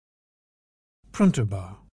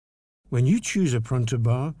Prontobar. When you choose a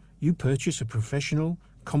Prontobar, you purchase a professional,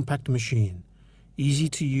 compact machine, easy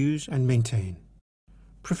to use and maintain.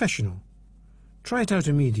 Professional. Try it out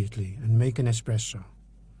immediately and make an espresso.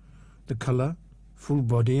 The colour, full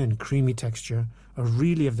body and creamy texture are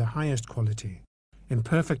really of the highest quality, in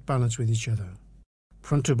perfect balance with each other.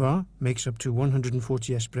 Prontobar makes up to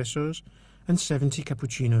 140 espressos and 70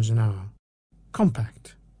 cappuccinos an hour.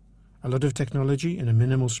 Compact. A lot of technology in a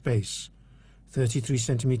minimal space. 33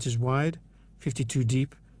 centimeters wide, 52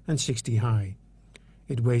 deep and 60 high.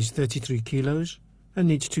 It weighs 33 kilos and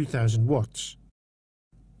needs 2000 watts.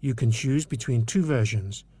 You can choose between two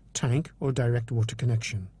versions, tank or direct water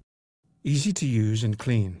connection. Easy to use and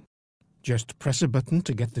clean. Just press a button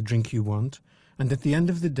to get the drink you want, and at the end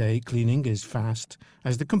of the day cleaning is fast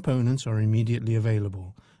as the components are immediately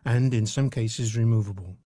available and in some cases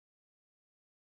removable.